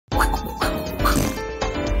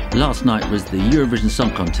Last night was the Eurovision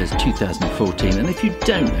Song Contest 2014, and if you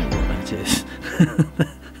don't know what that is,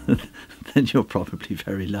 then you're probably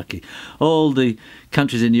very lucky. All the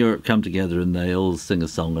countries in Europe come together and they all sing a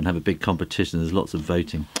song and have a big competition. There's lots of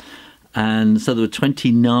voting. And so there were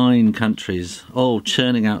 29 countries all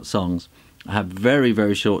churning out songs. I had very,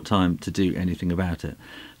 very short time to do anything about it.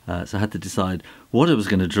 So I had to decide what I was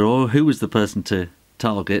going to draw, who was the person to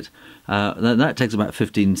target. That takes about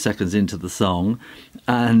 15 seconds into the song,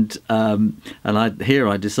 and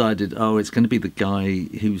I decided, it's going to be the guy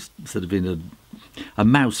who's sort of in a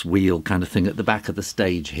mouse wheel kind of thing at the back of the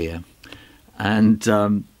stage here, and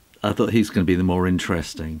I thought he's going to be the more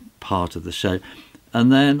interesting part of the show.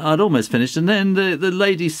 And then I'd almost finished, and then the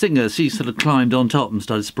lady singer, she sort of climbed on top and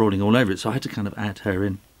started sprawling all over it, so I had to kind of add her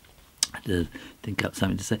in. I had to think up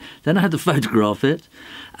something to say. Then I had to photograph it,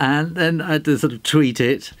 and then I had to sort of tweet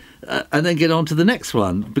it, and then get on to the next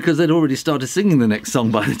one, because they'd already started singing the next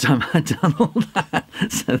song by the time I'd done all that.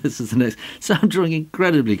 So this is the next. So I'm drawing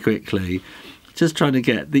incredibly quickly, just trying to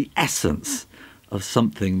get the essence of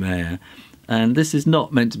something there. And this is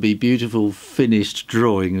not meant to be beautiful, finished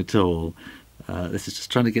drawing at all. This is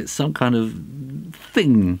just trying to get some kind of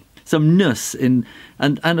thing, some ness in,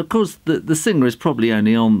 and of course the singer is probably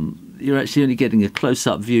only on. You're actually only getting a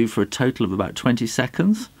close-up view for a total of about 20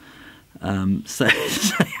 seconds. So you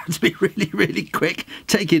have to be really, really quick.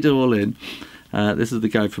 Take it all in. This is the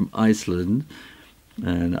guy from Iceland,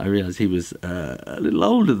 and I realised he was a little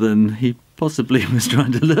older than he possibly was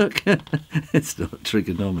trying to look. It's not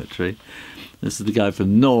trigonometry. This is the guy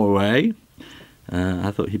from Norway. I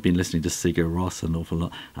thought he'd been listening to Sigur Rós an awful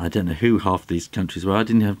lot. I don't know who half these countries were. I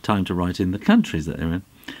didn't have time to write in the countries that they're in.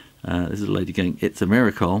 This is a lady going, "It's a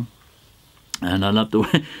Miracle." And I love the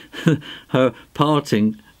way her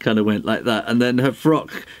parting kind of went like that. And then her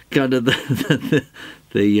frock, kind of the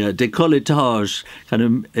décolletage, kind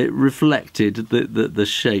of, it reflected the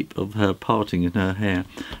shape of her parting in her hair.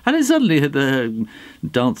 And then suddenly the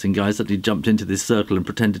dancing guy suddenly jumped into this circle and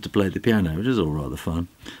pretended to play the piano, which was all rather fun.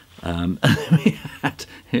 And we had,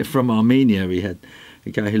 from Armenia, we had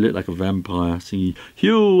a guy who looked like a vampire singing,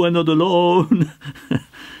 "You are not alone."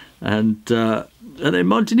 And then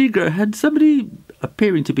Montenegro had somebody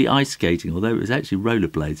appearing to be ice skating, although it was actually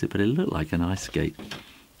rollerblades, but it looked like an ice skate.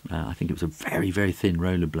 I think it was a very, very thin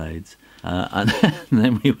rollerblades. And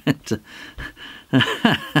then we went to...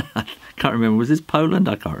 I can't remember, was this Poland?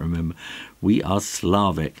 I can't remember. We are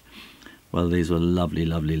Slavic. Well, these were lovely,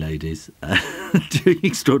 lovely ladies doing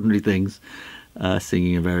extraordinary things,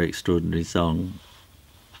 singing a very extraordinary song.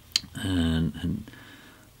 And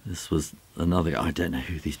this was another, I don't know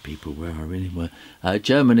who these people were, I really were.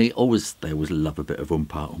 Germany, they always love a bit of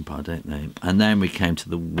umpa, don't they? And then we came to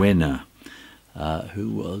the winner, who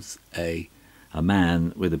was a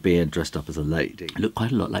man with a beard dressed up as a lady. He looked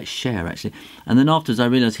quite a lot like Cher, actually. And then afterwards I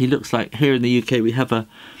realised he looks like, here in the UK we have an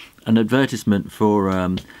advertisement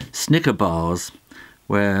for Snicker bars,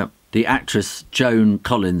 where the actress Joan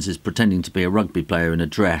Collins is pretending to be a rugby player in a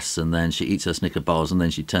dress, and then she eats her Snicker bars, and then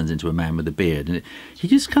she turns into a man with a beard. And he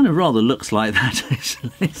just kind of rather looks like that,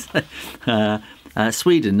 actually. So,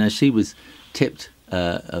 Sweden, now she was tipped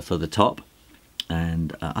for the top,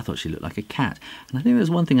 and I thought she looked like a cat. And I think there's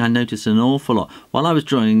one thing I noticed an awful lot while I was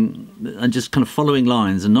drawing and just kind of following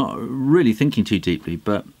lines and not really thinking too deeply,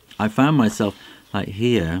 but I found myself like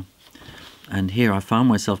here and here, I found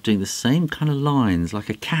myself doing the same kind of lines like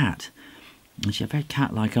a cat. And she had very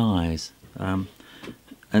cat-like eyes. And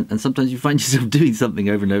sometimes you find yourself doing something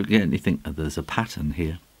over and over again and you think, oh, there's a pattern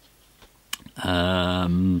here.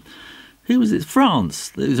 Who was it? France.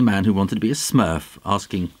 There was a man who wanted to be a Smurf,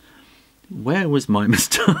 asking, where was my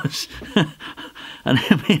moustache? And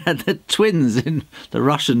then we had the twins, the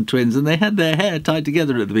Russian twins, and they had their hair tied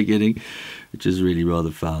together at the beginning, which was really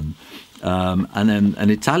rather fun. And then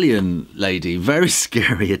an Italian lady, very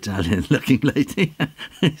scary Italian-looking lady.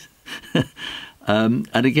 And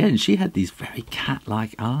again, she had these very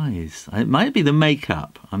cat-like eyes. It might be the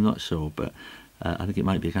makeup, I'm not sure, but I think it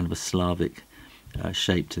might be a kind of a Slavic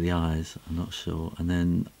shape to the eyes. I'm not sure. And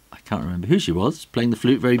then I can't remember who she was, playing the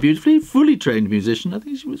flute very beautifully, fully trained musician. I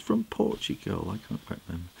think she was from Portugal. I can't quite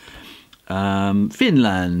remember.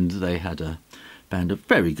 Finland, they had a band of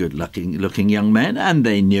very good-looking young men, and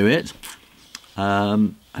they knew it.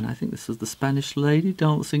 And I think this was the Spanish lady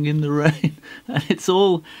dancing in the rain. And it's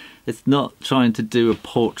not trying to do a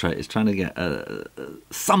portrait, it's trying to get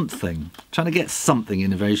something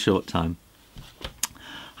in a very short time.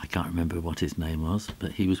 I can't remember what his name was,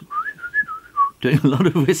 but he was doing a lot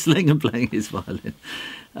of whistling and playing his violin.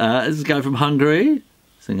 This is a guy from Hungary,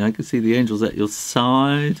 saying, I can see the angels at your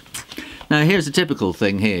side. Now, here's a typical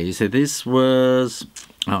thing here. You see, this was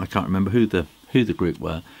I can't remember who the group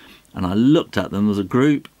were, and I looked at them. There was a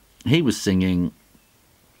group. He was singing.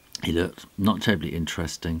 He looked not terribly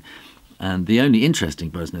interesting, and the only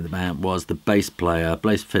interesting person in the band was the bass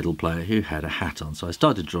fiddle player, who had a hat on. So I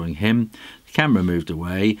started drawing him. The camera moved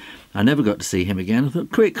away. I never got to see him again. I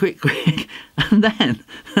thought, quick, and then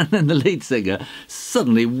the lead singer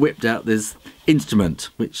suddenly whipped out this instrument,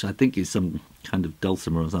 which I think is some kind of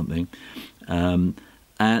dulcimer or something.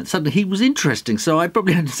 And suddenly he was interesting, so I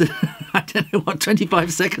probably had to, I don't know what,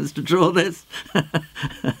 25 seconds to draw this.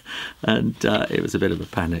 And it was a bit of a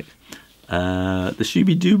panic. The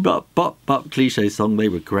Shooby-Doo Bop Bop Bop cliche song, they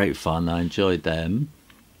were great fun. I enjoyed them.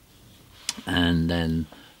 And then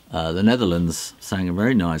the Netherlands sang a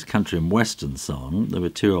very nice country and western song. There were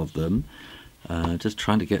two of them. Just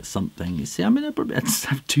trying to get something. You see, I mean, I probably had to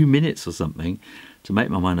have 2 minutes or something to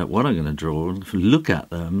make my mind up what I'm going to draw, and look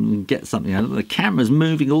at them and get something out of them. The camera's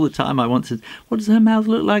moving all the time. I wanted, what does her mouth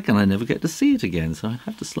look like? And I never get to see it again, so I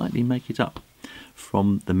have to slightly make it up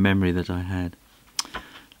from the memory that I had.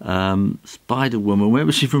 Spider Woman, where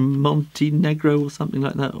was she from? Montenegro or something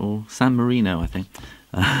like that, or San Marino, I think.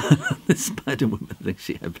 The Spider Woman thing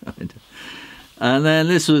she had behind her. And then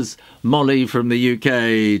this was Molly from the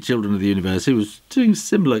UK, Children of the Universe, who was doing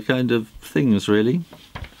similar kind of things, really.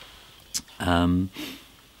 And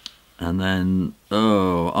then,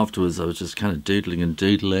 afterwards I was just kind of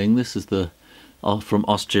doodling. This is the from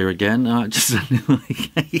Austria again. I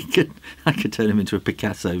could turn him into a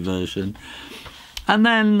Picasso version. And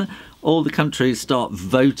then all the countries start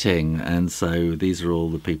voting, and so these are all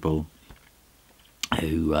the people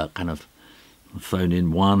who kind of phone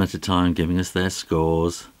in one at a time, giving us their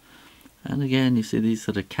scores. And again, you see these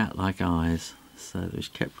sort of cat-like eyes, so they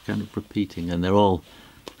just kept kind of repeating, and they're all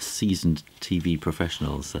seasoned TV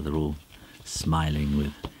professionals, so they're all smiling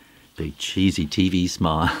with big cheesy TV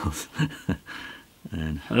smiles.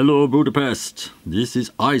 And hello Budapest, this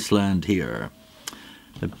is Iceland here.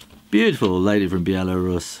 A beautiful lady from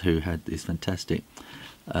Belarus who had this fantastic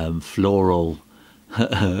floral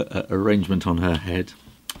arrangement on her head.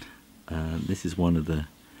 This is one of the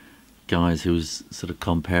guys who was sort of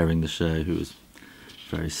comparing the show, who was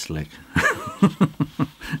very slick.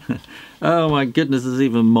 Oh my goodness, there's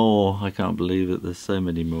even more. I can't believe it. There's so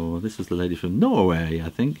many more. This was the lady from Norway, I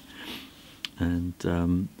think. And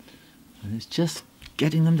it's just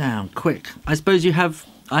getting them down quick. I suppose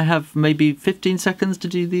I have maybe 15 seconds to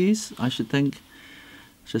do these, I should think.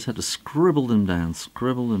 Just had to scribble them down.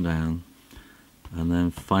 And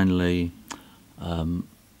then finally,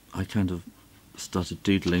 I kind of started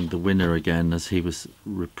doodling the winner again as he was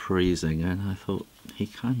reprising, and I thought he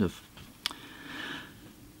kind of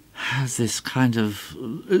has this kind of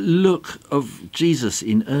look of Jesus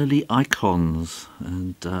in early icons,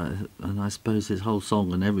 and I suppose his whole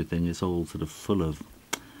song and everything is all sort of full of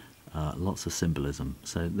lots of symbolism.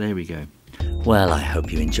 So there we go. Well, I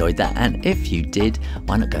hope you enjoyed that, and if you did,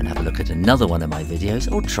 why not go and have a look at another one of my videos,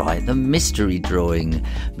 or try the mystery drawing.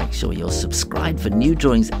 Make sure you're subscribed for new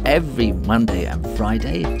drawings every Monday and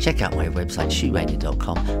Friday. Check out my website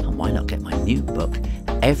shoorayner.com, and why not get my new book,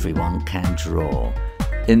 Everyone Can Draw.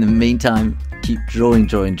 In the meantime, keep drawing,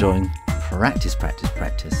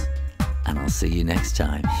 practice, and I'll see you next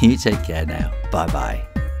time. You take care now. Bye bye.